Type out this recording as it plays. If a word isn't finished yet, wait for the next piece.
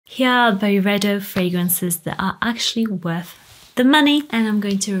Here are BYREDO fragrances that are actually worth the money, and I'm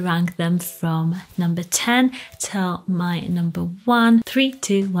going to rank them from number 10 till my number 1. 3,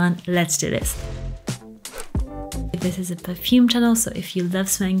 2, 1, let's do this. This is a perfume channel, so if you love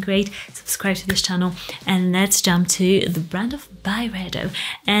smelling great, subscribe to this channel, and let's jump to the brand of BYREDO.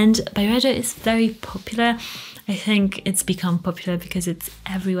 And BYREDO is very popular. I think it's become popular because it's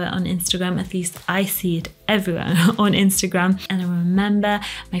everywhere on Instagram. At least I see it everywhere on Instagram. And I remember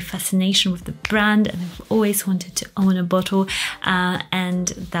my fascination with the brand, and I've always wanted to own a bottle. And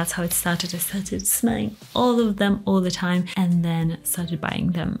that's how it started. I started smelling all of them all the time and then started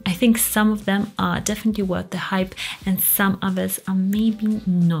buying them. I think some of them are definitely worth the hype and some others are maybe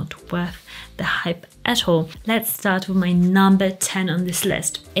not worth the hype at all. Let's start with my number 10 on this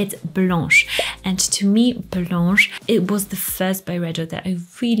list. It's Blanche. And to me, Blanche, it was the first BYREDO that I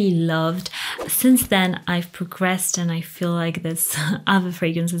really loved. Since then, I've progressed and I feel like there's other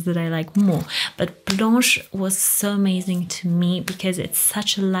fragrances that I like more. But Blanche was so amazing to me because it's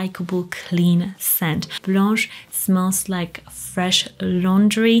such a likable, clean scent. Blanche smells like fresh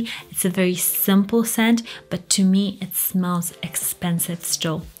laundry. It's a very simple scent, but to me, it smells expensive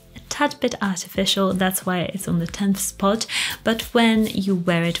still. Tad bit artificial, that's why it's on the 10th spot, but when you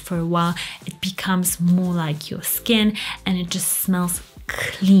wear it for a while it becomes more like your skin and it just smells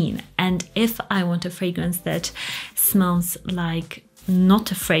clean. And if I want a fragrance that smells like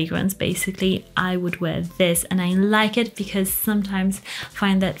not a fragrance, basically, I would wear this. And I like it because sometimes I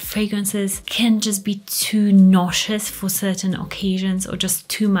find that fragrances can just be too nauseous for certain occasions or just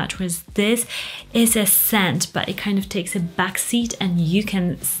too much, whereas this is a scent but it kind of takes a backseat and you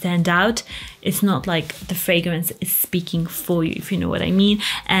can stand out. It's not like the fragrance is speaking for you, if you know what I mean.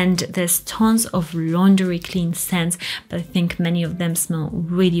 And there's tons of laundry clean scents, but I think many of them smell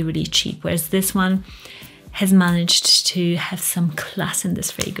really, really cheap, whereas this one has managed to have some class in this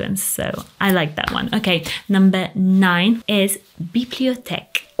fragrance, so I like that one. Okay, number 9 is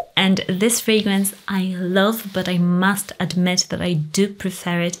Bibliotheque. And this fragrance I love, but I must admit that I do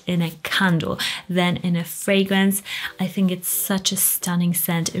prefer it in a candle than in a fragrance. I think it's such a stunning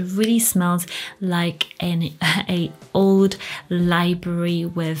scent. It really smells like an old library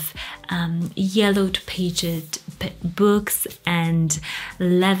with yellowed pages, books and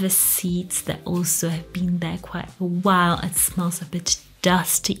leather seats that also have been there quite a while. It smells a bit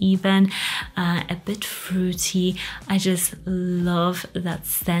dusty even, a bit fruity. I just love that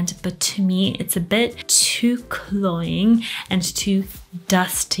scent, but to me it's a bit too cloying and too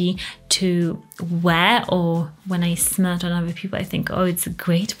dusty to wear, or when I smell it on other people I think, oh, it's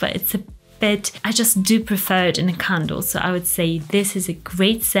great, but it's a bit, I just do prefer it in a candle. So I would say this is a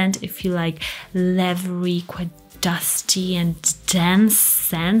great scent if you like leathery, quite dusty and dense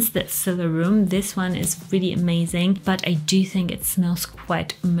scents that fill a room. This one is really amazing, but I do think it smells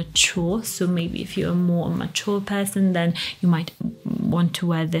quite mature. So maybe if you're a more mature person, then you might want to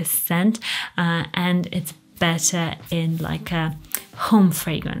wear this scent, and it's better in like a home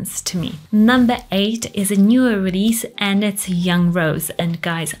fragrance to me. Number 8 is a newer release and it's Young Rose. And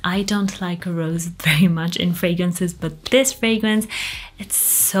guys, I don't like rose very much in fragrances, but this fragrance, it's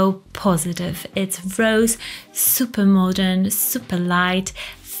so positive. It's rose, super modern, super light,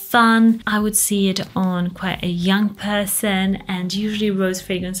 fun. I would see it on quite a young person, and usually rose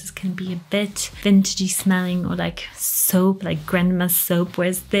fragrances can be a bit vintagey smelling or like soap, like grandma's soap,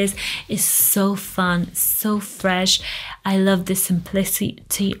 whereas this is so fun, so fresh. I love the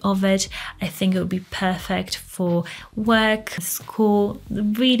simplicity of it. I think it would be perfect for work, school,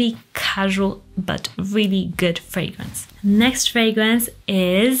 really casual but really good fragrance. Next fragrance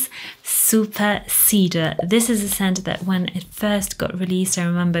is Super Cedar. This is a scent that when it first got released, I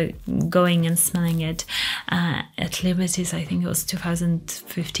remember going and smelling it at Liberty's, I think it was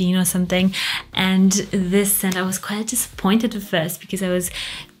 2015 or something. And this scent, I was quite disappointed at first because I was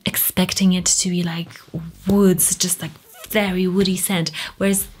expecting it to be like woods, just like very woody scent,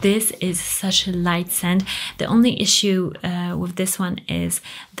 whereas this is such a light scent. The only issue with this one is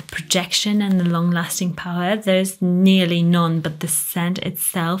the projection and the long-lasting power. There's nearly none, but the scent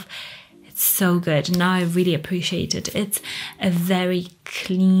itself, it's so good. Now I really appreciate it. It's a very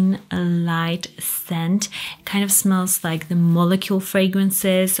clean, light scent. It kind of smells like the Molecule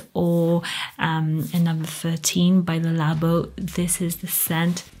fragrances or Number 13 by Le Labo. This is the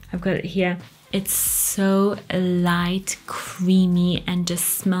scent. I've got it here. It's so light, creamy, and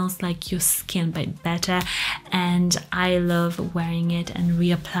just smells like your skin, but better. and I love wearing it and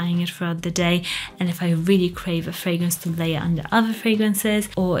reapplying it throughout the day. And if I really crave a fragrance to layer under other fragrances,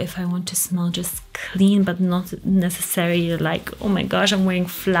 or if I want to smell just clean but not necessarily like, oh my gosh, I'm wearing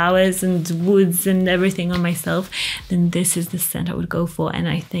flowers and woods and everything on myself, then this is the scent I would go for. And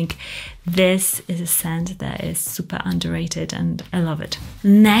I think this is a scent that is super underrated and I love it.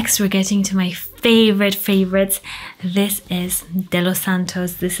 Next, we're getting to my favorites. This is de Los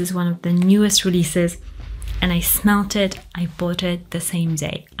Santos. This is one of the newest releases, and I smelt it, I bought it the same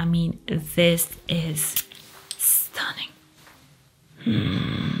day. I mean, this is stunning.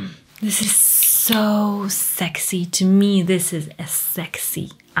 This is so sexy. To me, this is a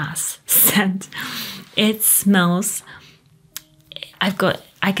sexy ass scent. It smells,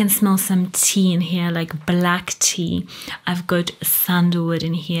 I can smell some tea in here, like black tea. I've got sandalwood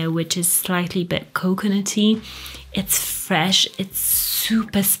in here, which is slightly bit coconutty. It's fresh, it's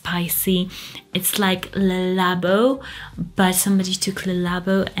super spicy. It's like Le Labo, but somebody took Le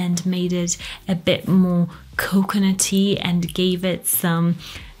Labo and made it a bit more coconutty and gave it some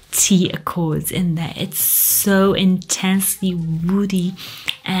tea accords in there. It's so intensely woody,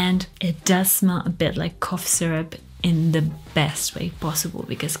 and it does smell a bit like cough syrup in the best way possible,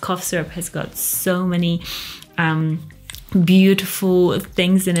 because cough syrup has got so many beautiful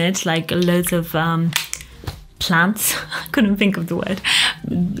things in it, like loads of plants. I couldn't think of the word.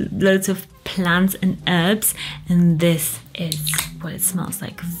 Loads of plants and herbs, and this is what it smells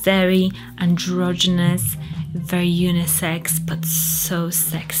like. Very androgynous, very unisex, but so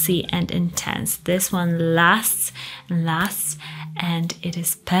sexy and intense. This one lasts and lasts, and it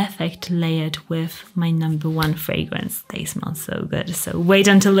is perfect layered with my number one fragrance. They smell so good. So wait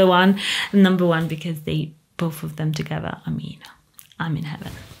until the number one, because both of them together, I mean, I'm in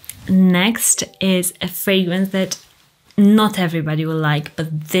heaven. Next is a fragrance that not everybody will like,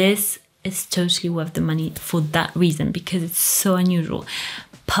 but this is totally worth the money for that reason, because it's so unusual.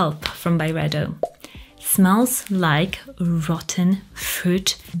 Pulp from BYREDO. Smells like rotten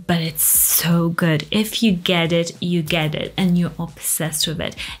fruit, but it's so good. If you get it, you get it, and you're obsessed with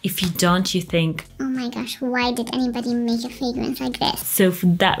it. If you don't, you think, oh my gosh, why did anybody make a fragrance like this? So for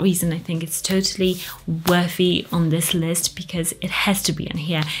that reason, I think it's totally worthy on this list, because it has to be on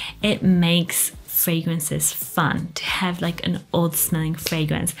here. It makes fragrances fun to have, like an old smelling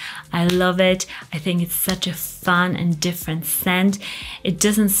fragrance. I love it. I think it's such a fun and different scent. It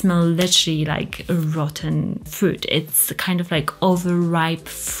doesn't smell literally like a rotten fruit. It's kind of like overripe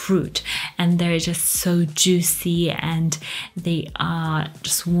fruit, and they're just so juicy, and they are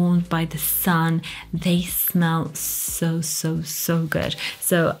just warmed by the sun. They smell so good.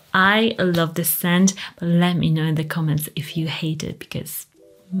 So I love this scent, but let me know in the comments if you hate it, because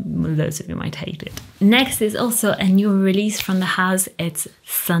loads of you might hate it. Next is also a new release from the house. It's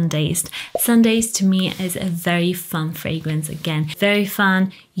Sundazed. Sundazed to me is a very fun fragrance. Again, very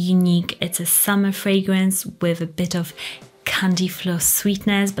fun, unique. It's a summer fragrance with a bit of candy floss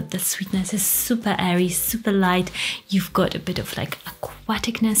sweetness, but the sweetness is super airy, super light. You've got a bit of like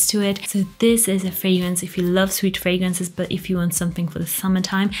aquaticness to it. So this is a fragrance if you love sweet fragrances, but if you want something for the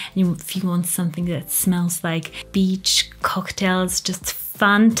summertime, and if you want something that smells like beach cocktails, just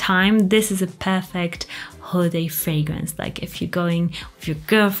fun time, this is a perfect holiday fragrance. Like if you're going with your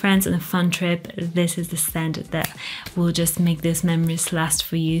girlfriends on a fun trip, this is the scent that will just make those memories last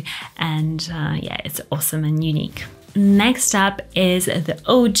for you. And yeah, it's awesome and unique. Next up is the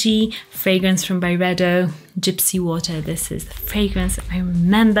OG fragrance from BYREDO, Gypsy Water. This is the fragrance I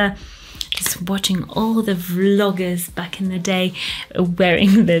remember just watching all the vloggers back in the day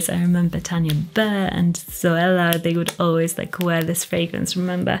wearing this. I remember Tanya Burr and Zoella, they would always like wear this fragrance,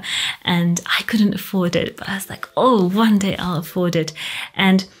 remember? And I couldn't afford it, but I was like, oh, one day I'll afford it.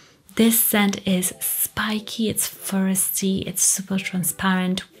 And this scent is spiky, it's foresty, it's super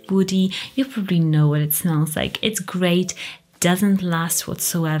transparent, woody. You probably know what it smells like. It's great, doesn't last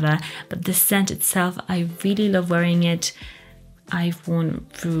whatsoever, but the scent itself, I really love wearing it. I've worn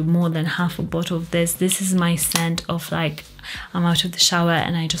through more than half a bottle of this. This is my scent of like, I'm out of the shower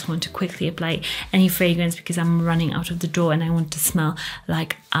and I just want to quickly apply any fragrance because I'm running out of the door and I want to smell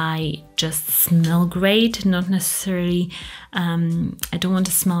like I just smell great. Not necessarily, I don't want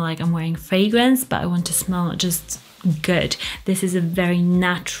to smell like I'm wearing fragrance, but I want to smell just good. This is a very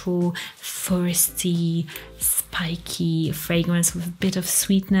natural, foresty, spiky fragrance with a bit of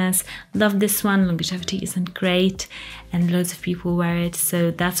sweetness. Love this one. Longevity isn't great and loads of people wear it,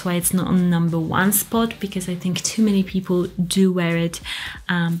 so that's why it's not on number one spot, because I think too many people do wear it,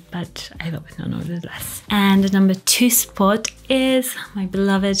 but I love it nonetheless. And the number two spot is my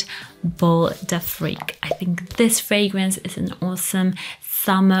beloved Bal D'Afrique. I think this fragrance is an awesome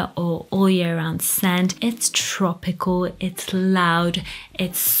summer or all year round scent. It's tropical, it's loud,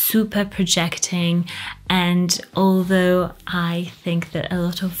 it's super projecting, and although I think that a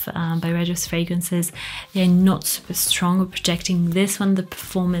lot of BYREDO's fragrances, they're not super strong or projecting, this one, the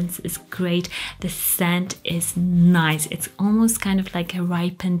performance is great, the scent is nice. It's almost kind of like a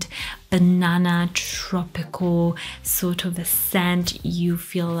ripened banana, tropical sort of a scent. You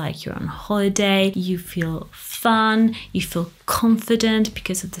feel like you're on holiday, you feel fun, you feel confident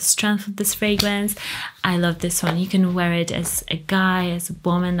because of the strength of this fragrance. I love this one. You can wear it as a guy, as a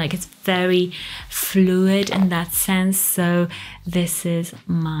woman, like it's very fluid in that sense. So this is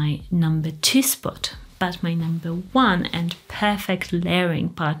my number 2 spot. But my number 1 and perfect layering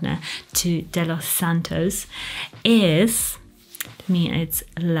partner to De Los Santos is, to me, it's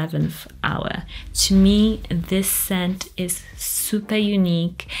 11th Hour. To me, this scent is super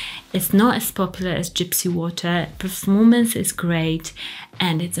unique. It's not as popular as Gypsy Water. Performance is great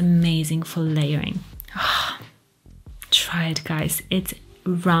and it's amazing for layering. Try it, guys. It's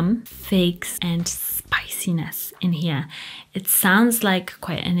rum, figs and spiciness in here. It sounds like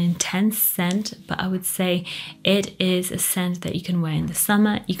quite an intense scent, but I would say it is a scent that you can wear in the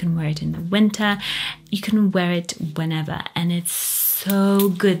summer, you can wear it in the winter, you can wear it whenever, and it's so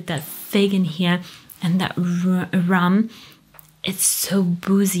good. That fig in here and that rum, it's so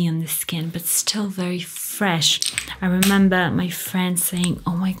boozy on the skin but still very fresh. I remember my friend saying,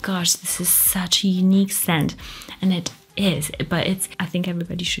 oh my gosh, this is such a unique scent, and it is, but it's, I think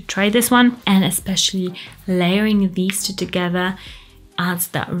everybody should try this one, and especially layering these two together adds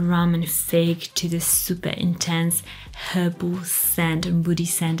that rum and fig to this super intense herbal scent and woody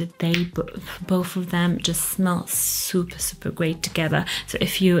scent that they both of them just smell super great together. So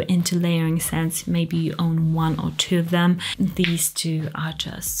if you're into layering scents, maybe you own 1 or 2 of them. These two are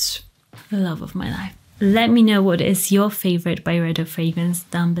just the love of my life. Let me know what is your favorite BYREDO fragrance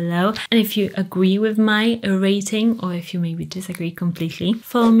down below, and if you agree with my rating or if you maybe disagree completely.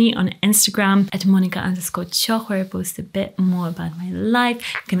 Follow me on Instagram at Monica_Cioch, where I post a bit more about my life.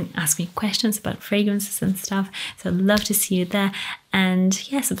 You can ask me questions about fragrances and stuff, so I'd love to see you there.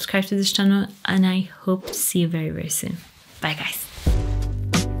 And yeah, subscribe to this channel, and I hope to see you very soon. Bye guys.